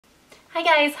Hi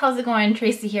guys, how's it going?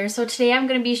 Tracy here. So today I'm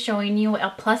going to be showing you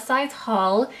a plus size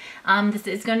haul. This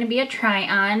is going to be a try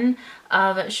on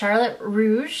of Charlotte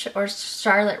Russe or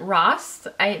Charlotte Russe.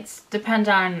 It depends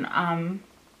on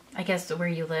I guess where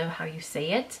you live, how you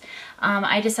say it.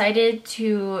 I decided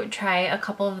to try a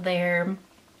couple of their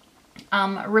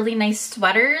really nice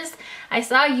sweaters. I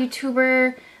saw a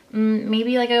YouTuber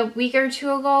maybe like a week or two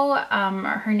ago.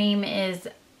 Her name is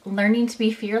Learning to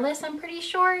Be Fearless, I'm pretty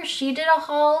sure. She did a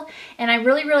haul and I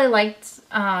really liked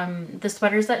the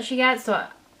sweaters that she got, so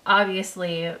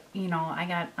obviously, you know, I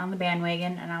got on the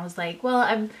bandwagon and I was like, well,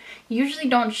 I usually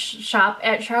don't shop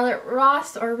at Charlotte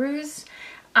Russe or Russe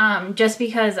just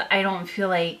because I don't feel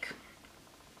like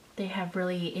they have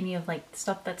really any of like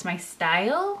stuff that's my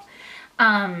style.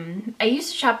 I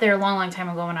used to shop there a long time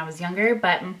ago when I was younger,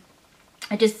 but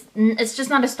it's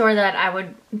just not a store that I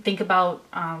would think about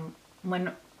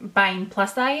when buying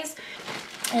plus size.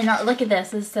 And look at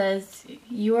this, it says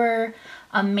you are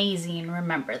amazing,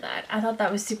 remember that. I thought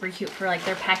that was super cute for like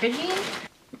their packaging.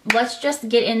 Let's just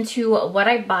get into what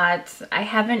I bought. I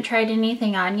haven't tried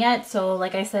anything on yet, so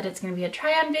like I said, it's gonna be a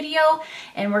try on video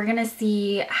and we're gonna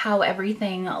see how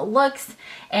everything looks.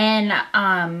 And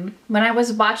when I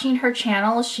was watching her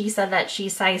channel, she said that she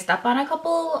sized up on a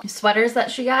couple sweaters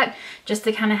that she got just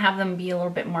to kind of have them be a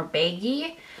little bit more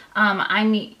baggy.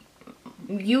 I'm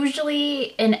usually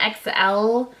in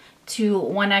XL to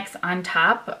 1X on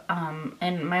top,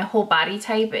 and my whole body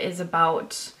type is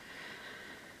about,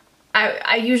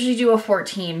 I usually do a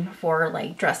 14 for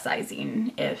like dress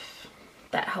sizing, if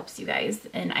that helps you guys.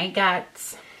 And I got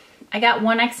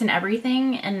 1X in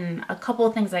everything, and a couple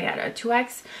of things I got a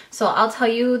 2X. So I'll tell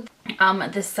you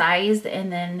the size,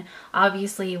 and then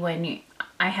obviously when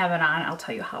I have it on, I'll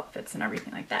tell you how it fits and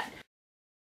everything like that.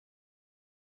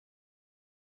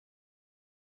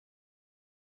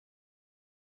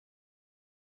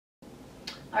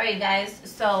 Alright guys,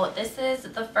 so this is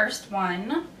the first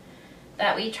one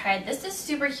that we tried. This is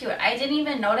super cute. I didn't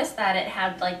even notice that it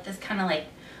had like this kind of like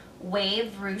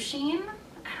wave ruching.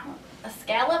 A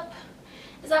scallop?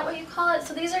 Is that what you call it?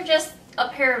 So these are just a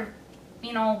pair of,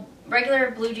 you know,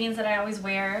 regular blue jeans that I always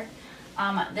wear.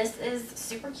 This is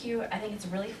super cute. I think it's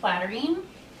really flattering.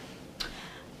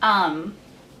 I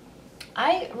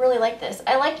really like this.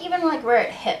 I like even like where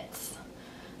it hits.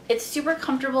 It's super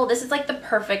comfortable. This is like the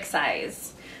perfect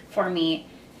size for me.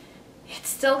 It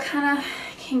still kind of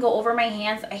can go over my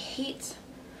hands. I hate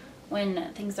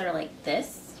when things are like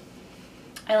this.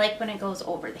 I like when it goes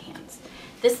over the hands.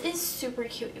 This is super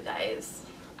cute, you guys.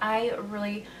 I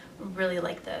really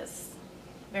like this.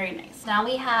 Very nice. Now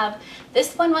we have,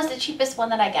 this one was the cheapest one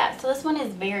that I got. So this one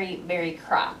is very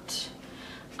cropped.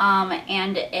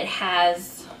 And it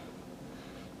has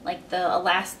like the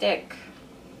elastic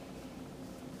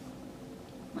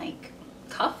like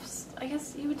cuffs, I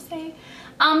guess you would say.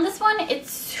 This one, it's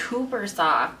super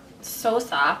soft, so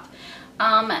soft.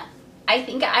 I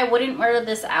think I wouldn't wear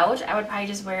this out. I would probably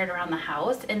just wear it around the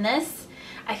house. And this,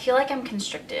 I feel like I'm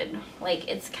constricted, like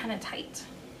it's kind of tight.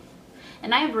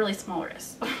 And I have really small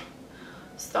wrists.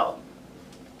 So,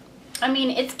 I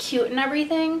mean, it's cute and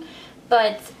everything,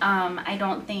 but I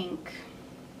don't think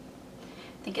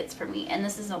it's for me. And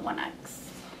this is a 1X.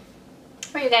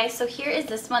 Alright you guys, so here is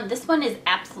this one. This one is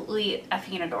absolutely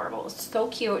effing adorable. So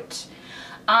cute.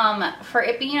 For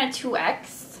it being a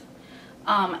 2X,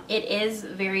 it is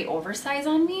very oversized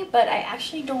on me, but I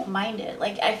actually don't mind it.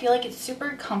 Like, I feel like it's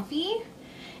super comfy,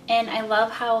 and I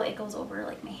love how it goes over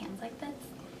like my hands like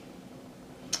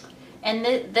this. And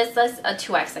this is a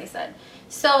 2X, I said.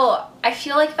 So I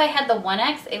feel like if I had the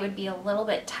 1X, it would be a little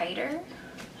bit tighter.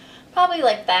 Probably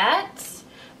like that.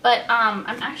 But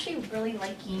I'm actually really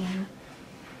liking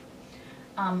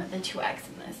the 2X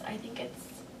in this. I think it's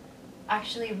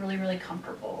actually really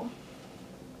comfortable.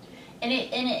 And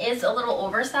it is a little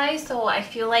oversized, so I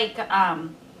feel like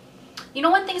you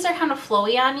know when things are kind of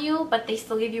flowy on you but they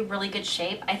still give you really good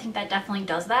shape? I think that definitely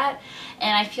does that.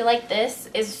 And I feel like this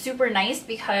is super nice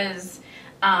because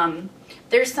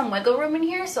there's some wiggle room in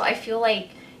here, so I feel like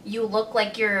you look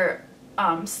like you're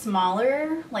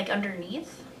smaller like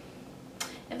underneath,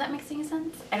 if that makes any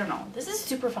sense. I don't know. This is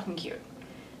super fucking cute.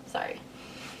 Sorry.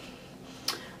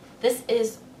 This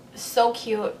is so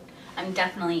cute. I'm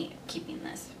definitely keeping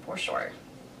this for sure.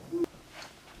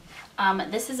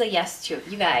 This is a yes too,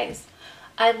 you guys.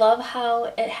 I love how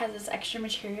it has this extra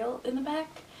material in the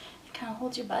back. It kind of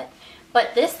holds your butt.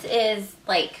 But this is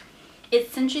like,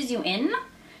 it cinches you in.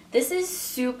 This is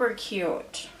super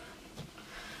cute.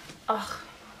 Ugh.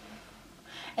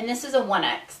 And this is a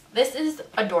 1X. This is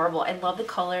adorable. I love the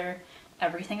color,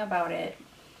 everything about it.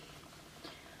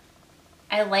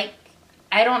 I like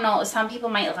I don't know, some people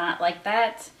might not like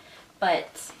that,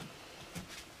 but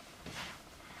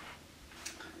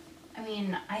I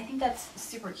mean, I think that's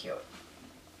super cute.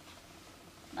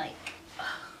 Like,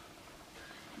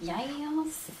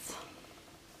 yes.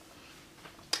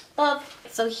 Love.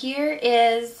 So here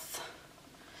is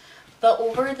the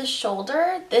over the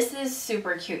shoulder. This is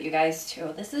super cute, you guys,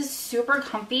 too. This is super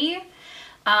comfy.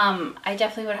 I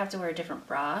definitely would have to wear a different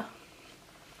bra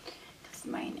because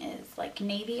mine is like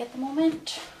navy at the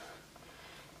moment.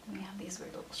 And we have these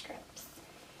weird little strips.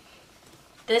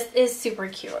 This is super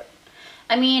cute.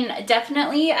 I mean,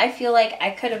 definitely I feel like I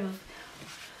could have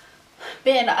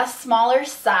been a smaller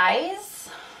size.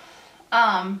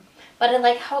 But I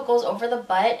like how it goes over the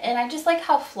butt, and I just like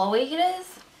how flowy it is.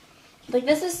 Like,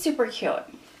 this is super cute.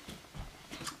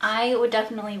 I would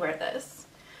definitely wear this.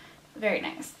 Very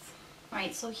nice.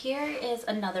 Alright, so here is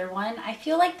another one. I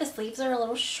feel like the sleeves are a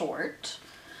little short.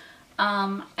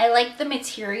 I like the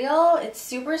material. It's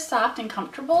super soft and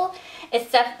comfortable.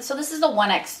 So this is a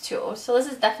 1X2. So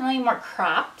this is definitely more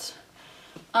cropped.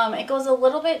 It goes a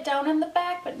little bit down in the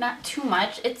back, but not too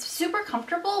much. It's super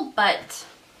comfortable, but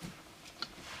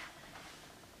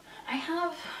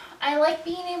I like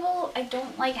being able, I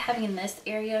don't like having this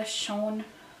area shown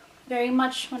very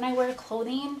much when I wear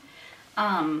clothing.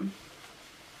 I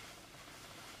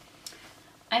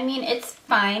mean, it's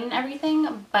fine and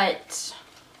everything, but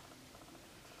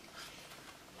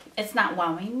it's not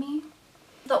wowing me.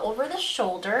 The over the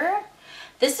shoulder,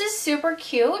 this is super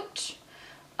cute.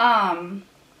 I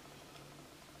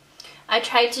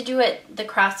tried to do it the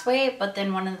crossway, but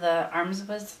then one of the arms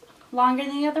was longer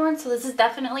than the other one, so this is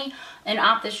definitely an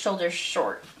off the shoulder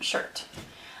short shirt.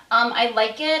 I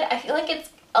like it. I feel like it's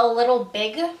a little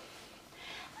big.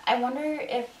 I wonder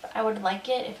if I would like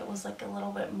it if it was like a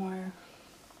little bit more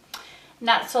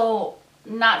not so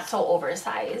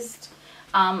oversized.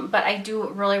 But I do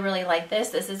really like this.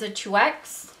 This is a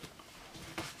 2X.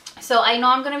 So I know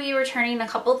I'm going to be returning a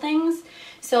couple things,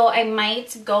 so I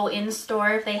might go in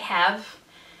store if they have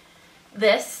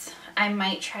this. I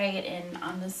might try it in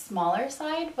on the smaller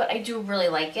side, but I do really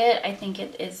like it. I think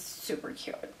it is super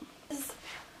cute. This is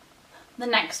the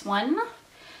next one.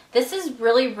 This is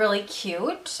really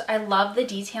cute. I love the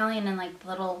detailing and like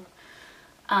little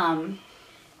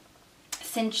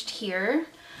cinched here.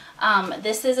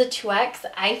 This is a 2X.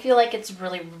 I feel like it's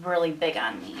really big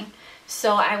on me.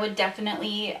 So I would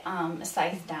definitely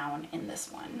size down in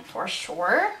this one for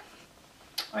sure.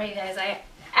 Alright, you guys, I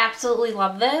absolutely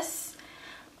love this.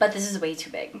 But this is way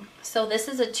too big. So this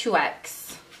is a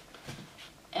 2X.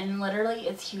 And literally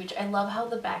it's huge. I love how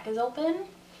the back is open.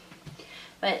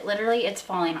 But literally it's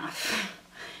falling off.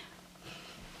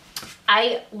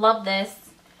 I love this.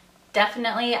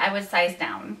 Definitely I would size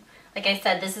down. Like I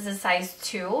said, this is a size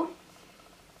 2.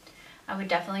 I would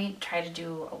definitely try to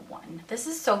do a 1. This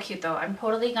is so cute though. I'm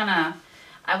totally gonna,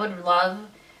 I would love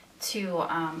to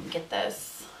get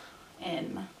this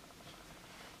in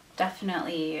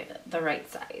definitely the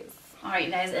right size. Alright,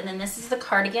 you guys, and then this is the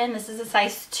cardigan. This is a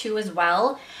size 2 as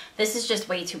well. This is just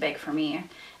way too big for me.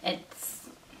 It's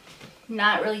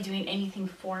not really doing anything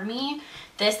for me.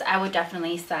 This I would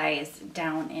definitely size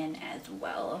down in as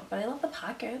well. But I love the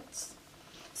pockets.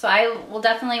 So I will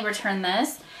definitely return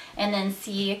this and then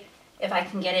see if I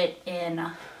can get it in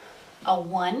a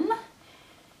 1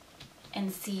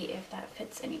 and see if that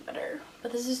fits any better.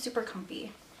 But this is super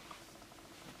comfy.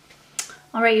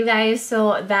 Alright, you guys,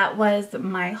 so that was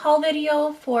my haul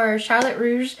video for Charlotte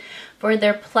Russe for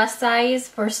their plus size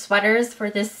for sweaters for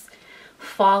this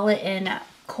fall and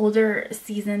colder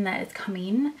season that is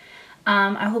coming.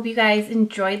 I hope you guys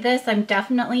enjoyed this. I'm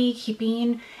definitely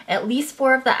keeping at least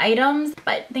 4 of the items,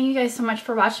 but thank you guys so much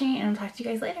for watching, and I'll talk to you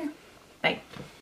guys later. Bye.